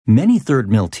Many Third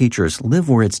Mill teachers live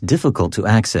where it's difficult to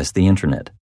access the internet.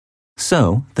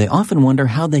 So, they often wonder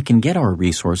how they can get our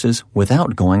resources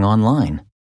without going online.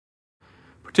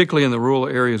 Particularly in the rural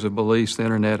areas of Belize, the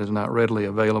internet is not readily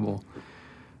available.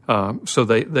 So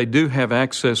they do have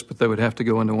access, but they would have to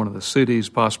go into one of the cities,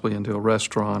 possibly into a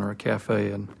restaurant or a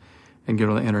cafe, and get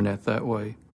on the internet that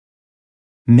way.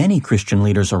 Many Christian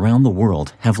leaders around the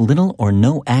world have little or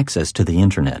no access to the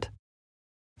internet.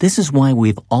 This is why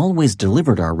we've always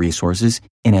delivered our resources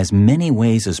in as many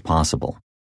ways as possible.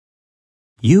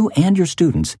 You and your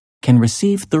students can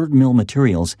receive Third Mill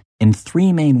materials in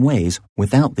 3 main ways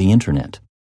without the internet: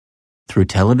 through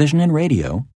television and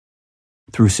radio,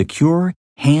 through secure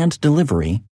hand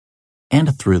delivery,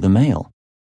 and through the mail.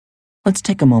 Let's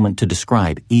take a moment to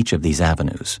describe each of these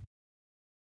avenues.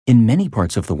 In many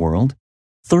parts of the world,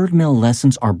 Third Mill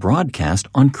lessons are broadcast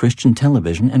on Christian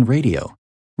television and radio,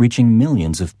 reaching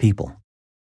millions of people.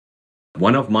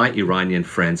 One of my Iranian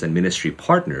friends and ministry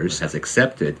partners has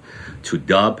accepted to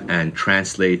dub and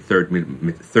translate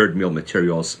Third Mill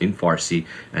materials in Farsi,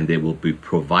 and they will be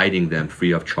providing them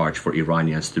free of charge for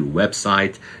Iranians through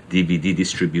website, DVD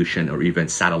distribution, or even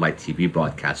satellite TV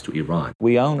broadcast to Iran.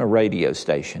 We own a radio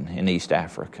station in East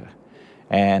Africa,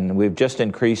 and we've just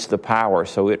increased the power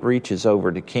so it reaches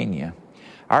over to Kenya.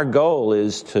 Our goal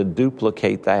is to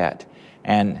duplicate that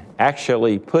and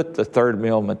actually put the Third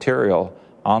Mill material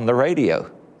on the radio.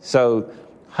 So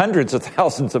hundreds of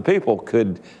thousands of people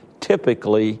could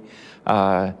typically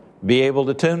be able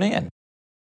to tune in.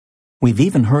 We've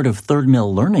even heard of Third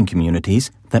Mill learning communities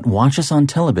that watch us on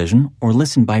television or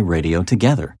listen by radio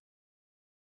together.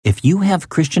 If you have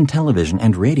Christian television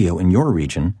and radio in your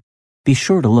region, be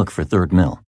sure to look for Third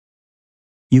Mill.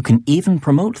 You can even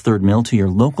promote Third Mill to your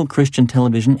local Christian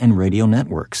television and radio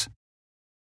networks.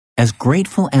 As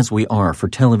grateful as we are for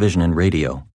television and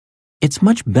radio, it's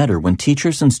much better when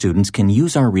teachers and students can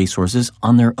use our resources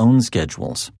on their own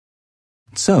schedules.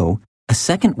 So, a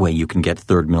second way you can get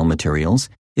Third Mill materials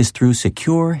is through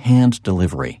secure hand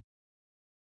delivery.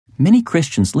 Many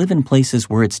Christians live in places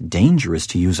where it's dangerous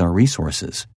to use our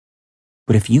resources.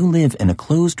 But if you live in a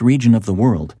closed region of the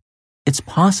world, it's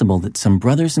possible that some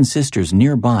brothers and sisters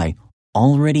nearby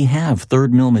already have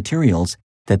Third Mill materials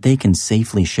that they can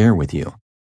safely share with you.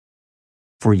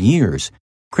 For years,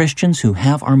 Christians who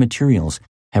have our materials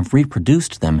have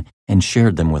reproduced them and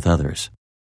shared them with others.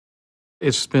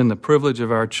 It's been the privilege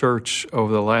of our church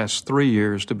over the last 3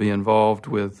 years to be involved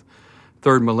with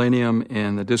Third Millennium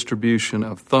in the distribution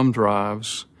of thumb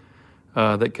drives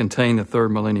that contain the Third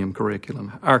Millennium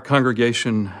curriculum. Our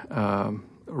congregation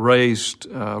raised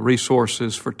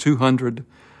resources for 200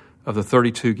 of the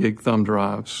 32 gig thumb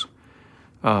drives.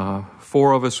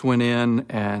 4 of us went in,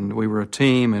 and we were a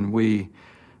team, and we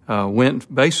went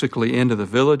basically into the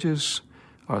villages,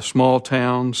 small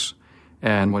towns,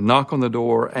 and would knock on the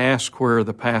door, ask where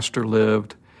the pastor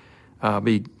lived,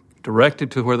 be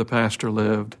directed to where the pastor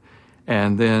lived,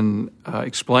 and then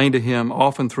explain to him,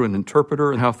 often through an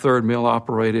interpreter, how Third Mill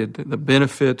operated, the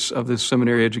benefits of this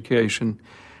seminary education,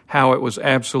 how it was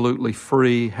absolutely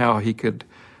free, how he could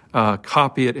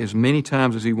copy it as many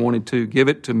times as he wanted to, give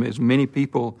it to as many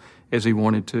people as he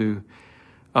wanted to.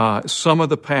 Some of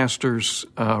the pastors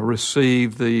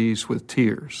received these with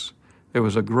tears. There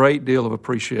was a great deal of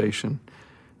appreciation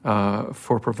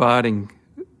for providing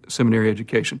seminary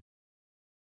education.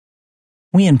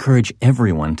 We encourage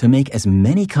everyone to make as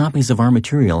many copies of our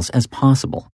materials as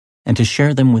possible and to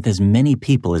share them with as many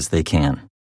people as they can.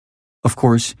 Of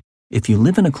course, if you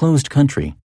live in a closed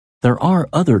country, there are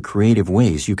other creative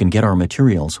ways you can get our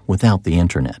materials without the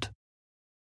internet.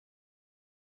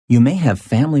 You may have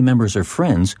family members or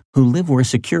friends who live where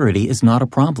security is not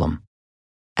a problem.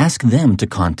 Ask them to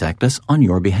contact us on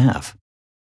your behalf.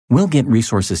 We'll get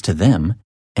resources to them,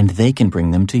 and they can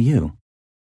bring them to you.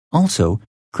 Also,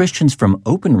 Christians from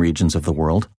open regions of the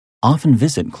world often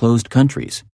visit closed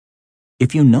countries.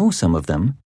 If you know some of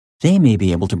them, they may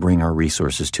be able to bring our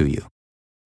resources to you.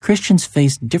 Christians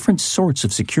face different sorts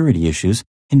of security issues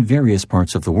in various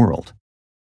parts of the world.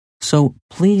 So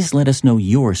please let us know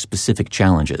your specific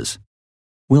challenges.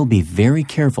 We'll be very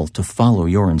careful to follow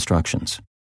your instructions.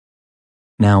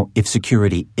 Now, if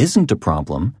security isn't a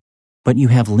problem, but you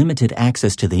have limited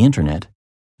access to the internet,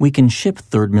 we can ship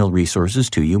Third Mill resources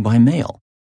to you by mail.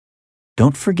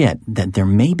 Don't forget that there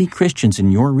may be Christians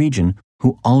in your region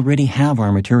who already have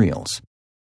our materials.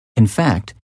 In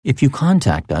fact, if you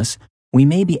contact us, we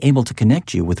may be able to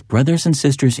connect you with brothers and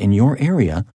sisters in your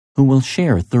area who will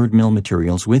share Third Mill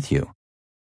materials with you.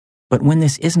 But when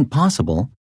this isn't possible,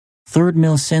 Third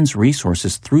Mill sends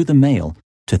resources through the mail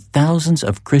to thousands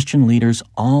of Christian leaders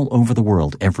all over the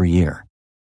world every year.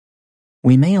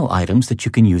 We mail items that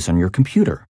you can use on your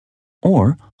computer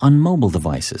or on mobile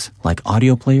devices like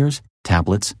audio players,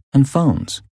 tablets, and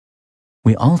phones.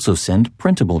 We also send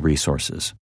printable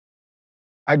resources.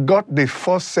 I got the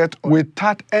first set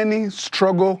without any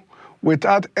struggle,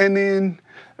 without any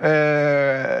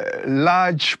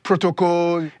large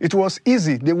protocol. It was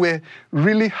easy. They were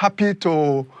really happy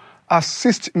to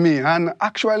assist me. And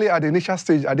actually, at the initial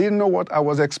stage, I didn't know what I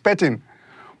was expecting.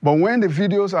 But when the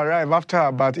videos arrived after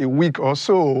about a week or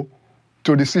so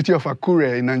to the city of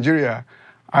Akure in Nigeria,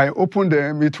 I opened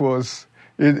them. We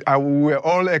were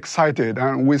all excited,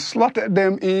 and we slotted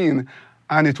them in,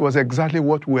 and it was exactly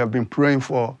what we have been praying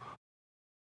for.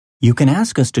 You can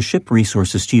ask us to ship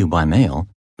resources to you by mail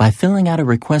by filling out a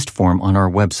request form on our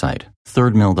website,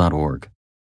 thirdmill.org.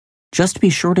 Just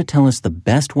be sure to tell us the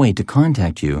best way to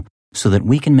contact you so that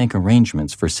we can make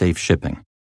arrangements for safe shipping.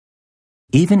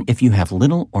 Even if you have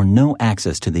little or no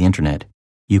access to the internet,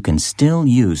 you can still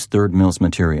use Third Mill's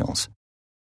materials.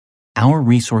 Our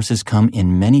resources come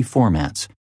in many formats,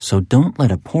 so don't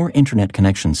let a poor internet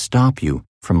connection stop you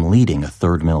from leading a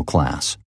Third Mill class.